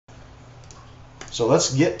So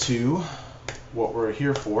let's get to what we're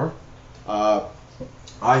here for,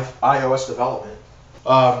 iOS development.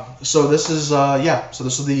 So this is so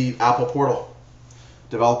this is the Apple portal,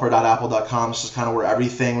 developer.apple.com. This is kind of where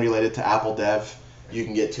everything related to Apple Dev, you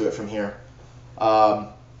can get to it from here.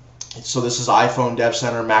 So this is iPhone Dev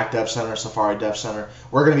Center, Mac Dev Center, Safari Dev Center.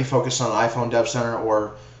 We're going to be focused on iPhone Dev Center,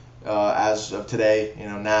 or as of today,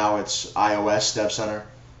 now it's iOS Dev Center.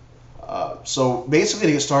 So basically,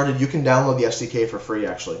 to get started, you can download the SDK for free.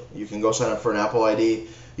 Actually, you can go sign up for an Apple ID.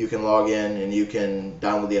 You can log in and you can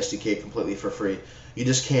download the SDK completely for free. You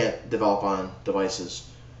just can't develop on devices.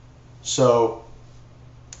 So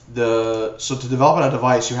to develop on a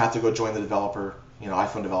device, you have to go join the developer,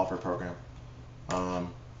 iPhone developer program.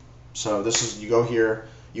 So this is, you go here,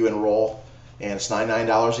 you enroll, and it's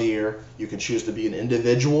 $99 a year. You can choose to be an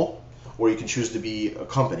individual, or you can choose to be a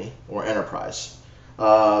company or enterprise.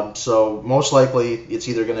 So most likely it's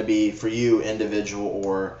either going to be for you individual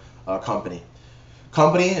or a company.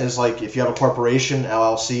 Company is like if you have a corporation,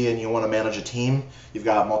 LLC, and you want to manage a team, you've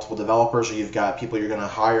got multiple developers, or you've got people you're going to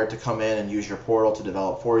hire to come in and use your portal to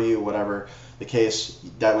develop for you, whatever the case,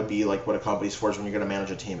 that would be like what a company's for, is when you're going to manage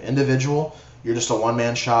a team. Individual, you're just a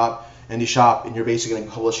one-man shop, indie shop, and you're basically going to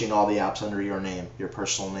be publishing all the apps under your name, your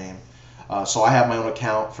personal name. So I have my own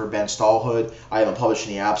account for Ben Stallhood. I haven't published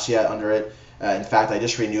any apps yet under it. In fact, I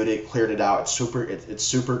just renewed it, cleared it out. It's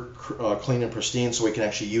super clean and pristine, so we can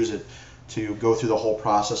actually use it to go through the whole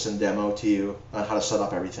process and demo to you on how to set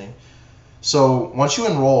up everything. So once you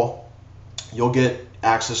enroll, you'll get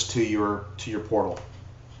access to your portal.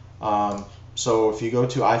 So if you go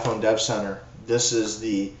to iPhone Dev Center, this is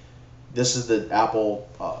the Apple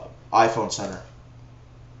iPhone Center,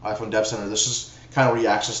 iPhone Dev Center. This is kind of where you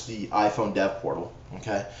access the iPhone Dev portal.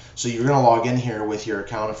 Okay, so you're going to log in here with your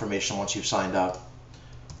account information once you've signed up.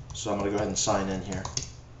 So I'm going to go ahead and sign in here.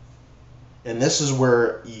 And this is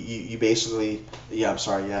where you basically,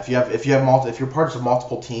 if you're part of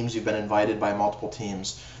multiple teams, you've been invited by multiple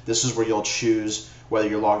teams, this is where you'll choose whether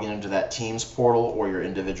you're logging into that team's portal or your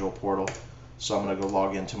individual portal. So I'm going to go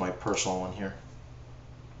log into my personal one here.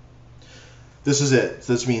 This is it.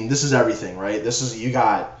 This is everything, right? This is, you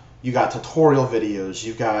got tutorial videos,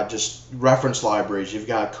 you've got just reference libraries, you've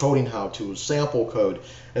got coding how-tos, sample code,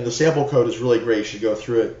 and the sample code is really great. You should go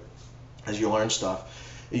through it as you learn stuff.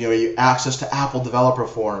 You access to Apple developer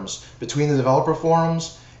forums. Between the developer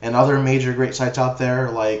forums and other major great sites out there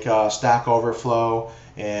like Stack Overflow,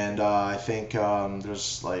 and I think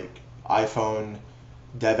there's like iPhone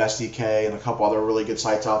Dev SDK and a couple other really good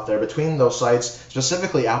sites out there. Between those sites,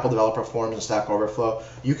 specifically Apple developer forums and Stack Overflow,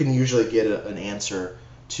 you can usually get an answer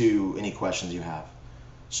to any questions you have.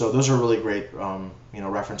 So those are really great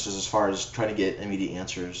references as far as trying to get immediate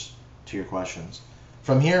answers to your questions.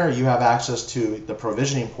 From here, you have access to the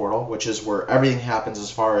provisioning portal, which is where everything happens as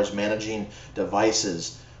far as managing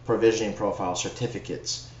devices, provisioning profiles,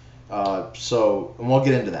 certificates. And we'll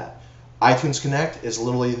get into that. iTunes Connect is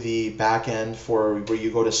literally the back end for where you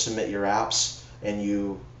go to submit your apps and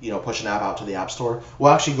you push an app out to the App Store.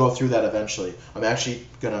 We'll actually go through that eventually. I'm actually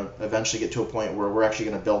going to eventually get to a point where we're actually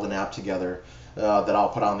going to build an app together that I'll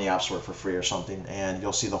put on the App Store for free or something, and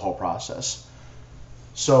you'll see the whole process.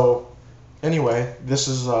 So anyway, this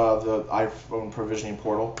is the iPhone provisioning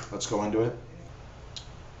portal. Let's go into it.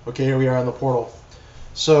 Okay, here we are on the portal.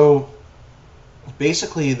 So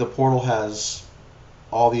basically the portal has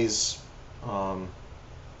all these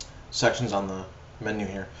sections on the menu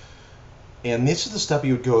here. And this is the step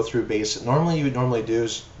you would go through basic. Normally you'd go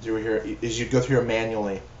through here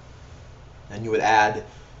manually, and you would add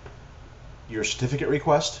your certificate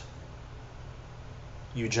request.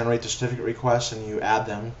 You generate the certificate requests and you add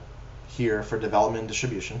them here for development and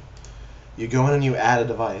distribution. You go in and you add a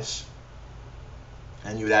device,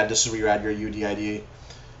 and you would add, this is where you add your UDID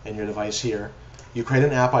and your device here. You create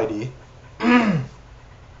an app ID,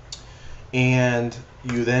 and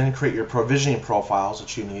you then create your provisioning profiles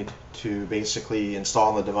that you need to basically install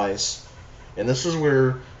on the device. And this is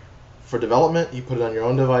where, for development, you put it on your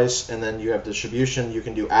own device, and then you have distribution. You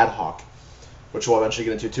can do ad hoc, which we'll eventually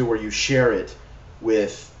get into too, where you share it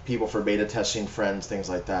with people for beta testing, friends, things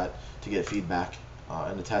like that, to get feedback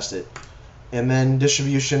and to test it. And then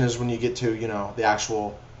distribution is when you get to the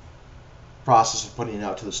actual process of putting it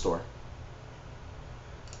out to the store.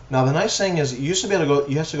 Now the nice thing is, you used to be able to go,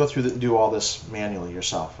 you have to go through and do all this manually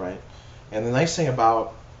yourself, right? And the nice thing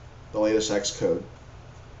about the latest Xcode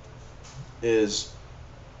is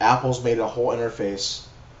Apple's made a whole interface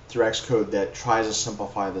through Xcode that tries to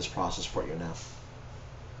simplify this process for you now.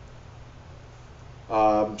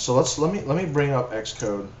 So let me bring up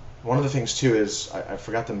Xcode. One of the things too is I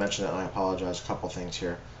forgot to mention it, and I apologize. A couple things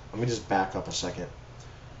here. let me just back up a second.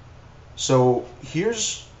 So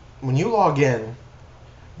here's, when you log in,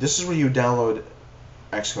 this is where you download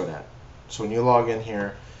Xcode at. So when you log in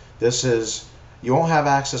here, this is, you won't have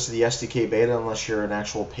access to the SDK beta unless you're an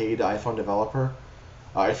actual paid iPhone developer.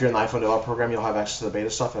 If you're in the iPhone developer program, you'll have access to the beta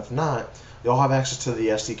stuff. If not, you'll have access to the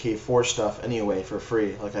SDK 4 stuff anyway for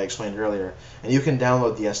free, like I explained earlier. And you can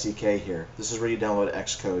download the SDK here. This is where you download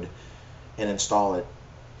Xcode and install it.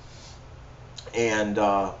 And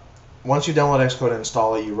once you download Xcode and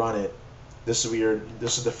install it, you run it. This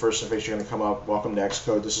is the first interface you're going to come up. Welcome to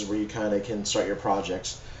Xcode. This is where you kind of can start your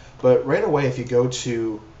projects. But right away, if you go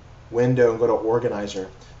to Window and go to Organizer,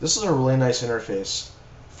 this is a really nice interface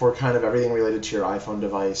for kind of everything related to your iPhone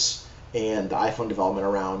device and the iPhone development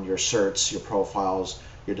around your certs, your profiles,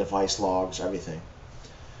 your device logs, everything.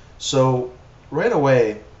 So right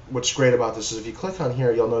away, what's great about this is if you click on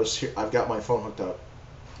here, you'll notice here I've got my phone hooked up.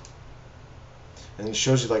 And it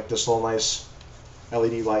shows you like this little nice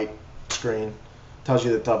LED light screen, tells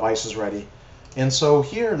you that the device is ready. And so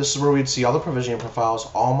here, this is where we'd see all the provisioning profiles,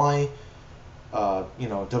 all my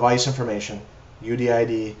device information,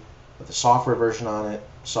 UDID, with the software version on it,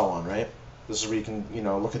 so on, right? This is where you can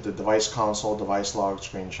look at the device console, device log,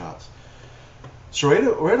 screenshots. So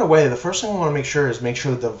right away, the first thing we want to make sure is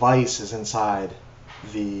the device is inside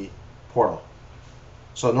the portal.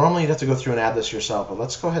 So normally you'd have to go through and add this yourself, but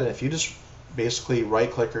let's go ahead and if you just basically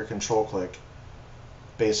right-click or control-click,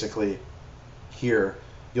 basically here,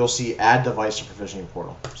 you'll see Add Device to Provisioning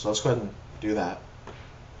Portal. So let's go ahead and do that.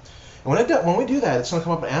 And when we do that, it's going to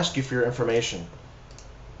come up and ask you for your information.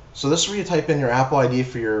 So this is where you type in your Apple ID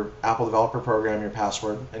for your Apple developer program, your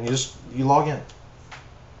password, and you log in.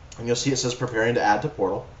 And you'll see it says preparing to add to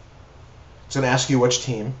portal. It's going to ask you which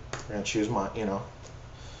team. You're going to choose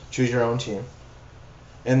choose your own team.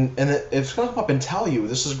 And it's going to come up and tell you,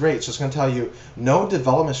 this is great, so it's going to tell you no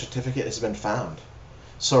development certificate has been found.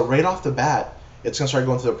 So right off the bat, it's going to start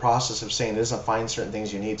going through the process of saying it doesn't find certain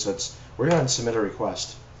things you need, so we're going to submit a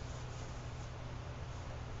request.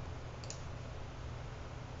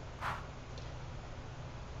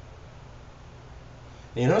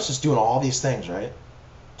 And you notice it's doing all these things, right?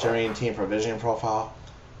 Generating team provisioning profile,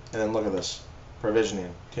 and then look at this,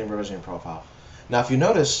 team provisioning profile. Now if you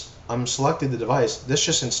notice, I'm selecting the device, this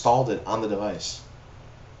just installed it on the device.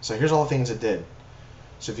 So here's all the things it did.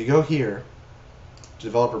 So if you go here to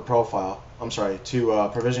developer profile, to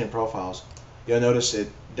provisioning profiles, you'll notice it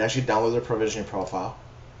actually downloaded the provisioning profile,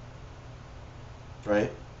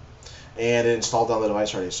 right? And it installed on the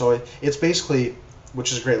device already. So it's basically,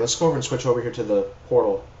 which is great. Let's go over and switch over here to the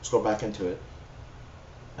portal. Let's go back into it.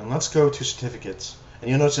 And let's go to certificates. And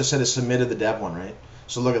you'll notice it said it submitted the dev one, right?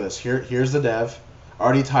 So look at this. Here's the dev,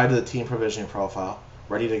 already tied to the team provisioning profile,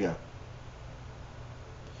 ready to go.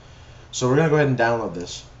 So we're going to go ahead and download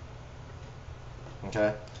this.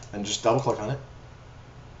 Okay? And just double click on it.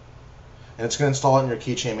 And it's going to install it in your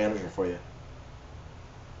keychain manager for you.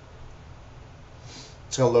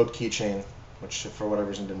 It's going to load keychain, which for whatever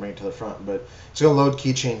reason didn't bring it to the front, but it's going to load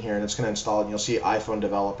keychain here and it's going to install it, and you'll see iPhone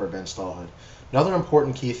developer Ben Stallhood. Another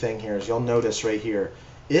important key thing here is you'll notice right here,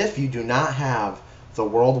 if you do not have the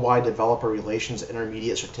Worldwide Developer Relations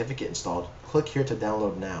Intermediate Certificate installed, click here to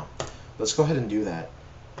download now. Let's go ahead and do that.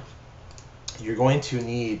 You're going to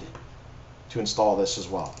need to install this as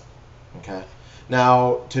well. Okay.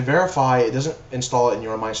 Now, to verify, it doesn't install it in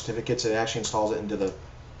your My Certificates, it actually installs it into the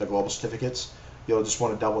global certificates. You'll just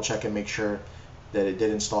want to double check and make sure that it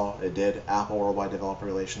did install. It did. Apple Worldwide Developer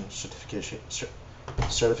Relations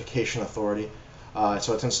Certification Authority.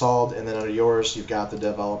 So it's installed, and then under yours, you've got the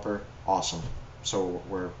developer. Awesome. So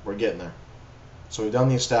we're getting there. So we've done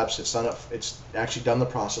these steps. It's actually done the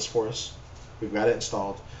process for us. We've got it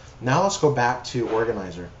installed. Now let's go back to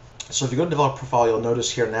Organizer. So if you go to Developer Profile, you'll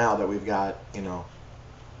notice here now that we've got your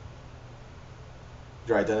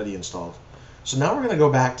identity installed. So now we're going to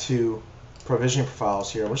go back to Provisioning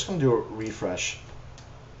Profiles here. We're just going to do a refresh.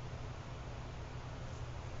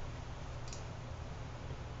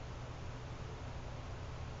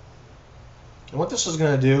 And what this is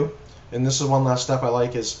going to do, and this is one last step I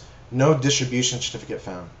like, is no distribution certificate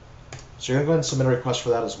found. So you're going to go ahead and submit a request for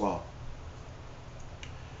that as well.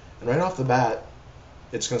 And right off the bat,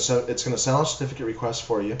 it's going to send out a certificate request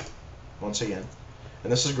for you, once again.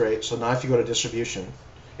 And this is great. So now if you go to distribution,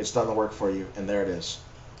 it's done the work for you, and there it is.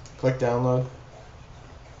 Click download.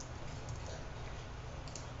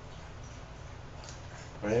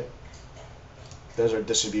 Right? There's our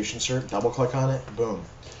distribution cert. Double click on it. Boom.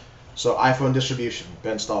 So iPhone distribution,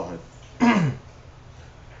 Ben Stallhood.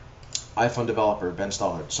 iPhone developer, Ben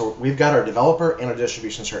Stallhood. So we've got our developer and our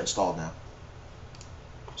distribution cert installed now.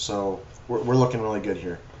 So we're looking really good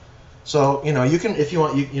here. So you can, if you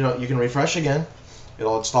want, you can refresh again.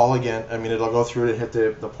 It'll install again. I mean, it'll go through it and hit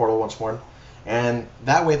the portal once more, and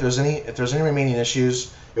that way, if there's any remaining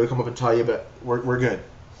issues, it would come up and tell you. But we're good.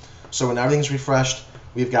 So when everything's refreshed,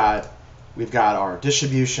 we've got our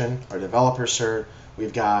distribution, our developer cert,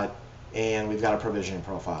 we've got a provisioning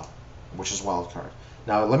profile, which is wildcard.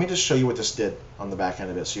 Now let me just show you what this did on the back end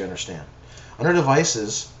of it so you understand. Under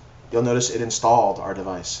devices, you'll notice it installed our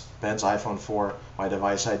device, Ben's iPhone 4, my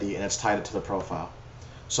device ID, and it's tied it to the profile.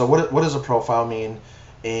 So what does a profile mean,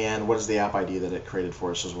 and what is the app ID that it created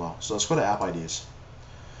for us as well? So let's go to app IDs.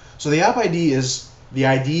 So the app ID is the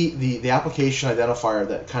application identifier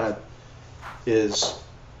that kind of is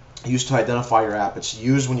used to identify your app. It's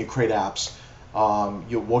used when you create apps.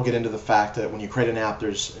 We'll get into the fact that when you create an app,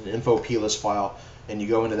 there's an info plist file, and you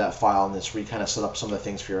go into that file, and it's where you kind of set up some of the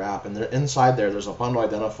things for your app. And inside there's a bundle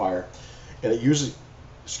identifier, and it usually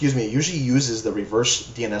uses the reverse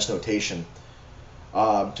DNS notation.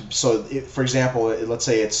 For example, let's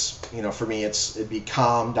say it's, for me, it'd be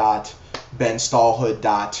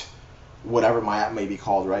com.benstallhood. Whatever my app may be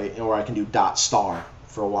called, right? Or I can do .star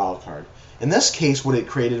for a wildcard. In this case, what it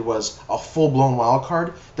created was a full-blown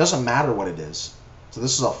wildcard. Doesn't matter what it is. So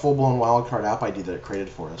this is a full-blown wildcard app ID that it created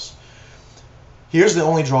for us. Here's the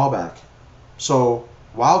only drawback. So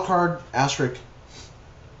wildcard asterisk,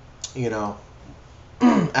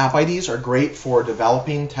 app IDs are great for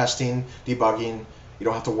developing, testing, debugging. You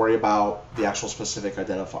don't have to worry about the actual specific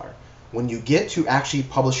identifier. When you get to actually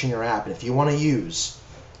publishing your app, and if you want to use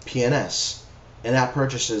PNS, in-app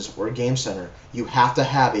purchases, or Game Center, you have to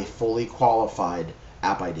have a fully qualified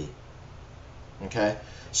app ID. Okay?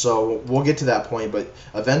 So we'll get to that point, but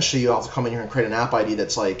eventually you'll have to come in here and create an app ID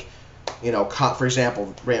that's like, for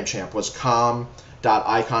example, RampChamp was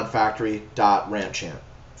com.iconfactory.rampchamp,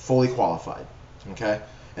 fully qualified. Okay?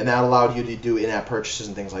 And that allowed you to do in-app purchases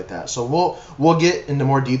and things like that. So we'll get into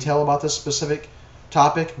more detail about this specific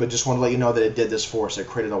topic, but just want to let you know that it did this for us. It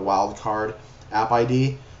created a wildcard app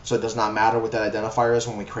ID. So it does not matter what that identifier is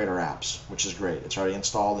when we create our apps, which is great. It's already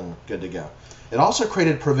installed and good to go. It also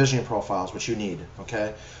created provisioning profiles, which you need.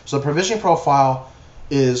 Okay, so the provisioning profile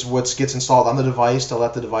is what gets installed on the device to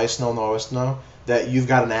let the device know and the OS know that you've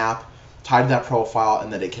got an app tied to that profile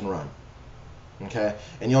and that it can run. Okay,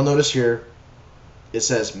 and you'll notice here it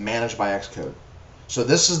says managed by XCode. So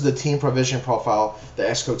this is the team provisioning profile that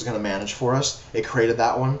XCode is going to manage for us. It created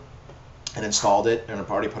that one and installed it, and I've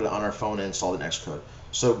already put it on our phone and installed it in XCode.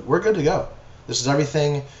 So we're good to go. This is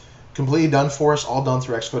everything completely done for us, all done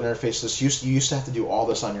through XCode interfaces. You used to have to do all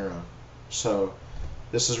this on your own. So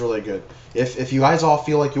this is really good. If you guys all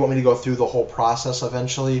feel like you want me to go through the whole process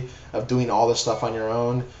eventually of doing all this stuff on your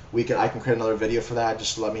own, I can create another video for that.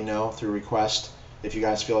 Just let me know through request if you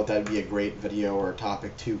guys feel like that would be a great video or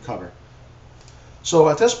topic to cover. So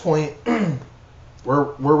at this point,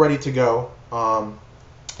 we're ready to go and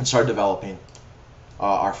start developing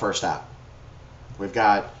our first app. We've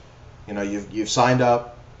got, you've signed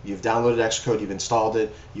up, you've downloaded XCode, you've installed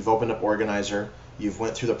it, you've opened up Organizer, you've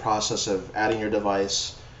went through the process of adding your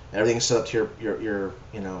device, everything's set up to your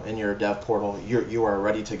in your dev portal. You are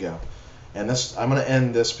ready to go. And I'm going to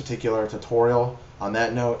end this particular tutorial on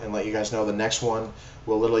that note and let you guys know the next one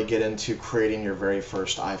will literally get into creating your very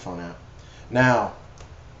first iPhone app. Now,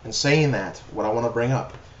 in saying that, what I want to bring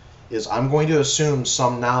up is I'm going to assume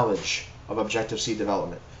some knowledge of Objective-C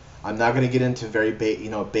development. I'm not going to get into very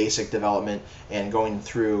basic development and going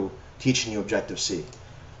through teaching you Objective-C.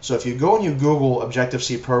 So if you go and you Google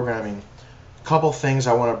Objective-C programming, a couple things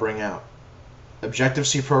I want to bring out.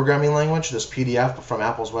 Objective-C programming language, this PDF from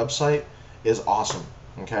Apple's website, is awesome.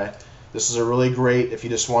 Okay, this is a really great, if you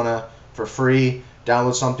just want to, for free,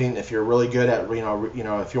 download something. If you're really good at,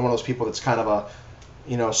 if you're one of those people that's kind of a,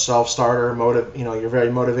 self-starter, you're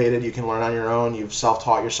very motivated, you can learn on your own, you've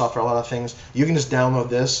self-taught yourself for a lot of things, you can just download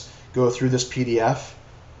this, go through this PDF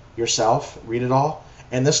yourself, read it all,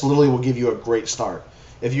 and this literally will give you a great start.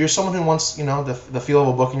 If you're someone who wants, the feel of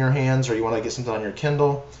a book in your hands, or you want to get something on your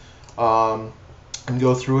Kindle and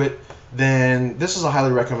go through it, then this is a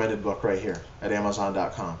highly recommended book right here at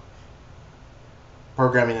Amazon.com.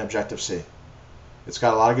 Programming Objective-C. It's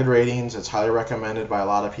got a lot of good ratings. It's highly recommended by a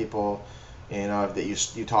lot of people,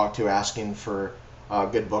 that you talk to asking for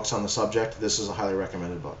good books on the subject. This is a highly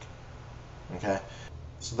recommended book. Okay,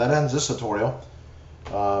 so that ends this tutorial.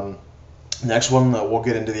 Next one, we'll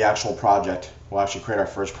get into the actual project. We'll actually create our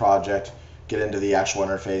first project, get into the actual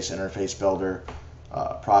interface builder,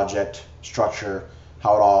 project structure,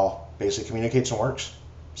 how it all basically communicates and works.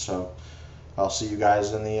 So I'll see you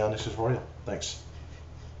guys in the next tutorial. Thanks.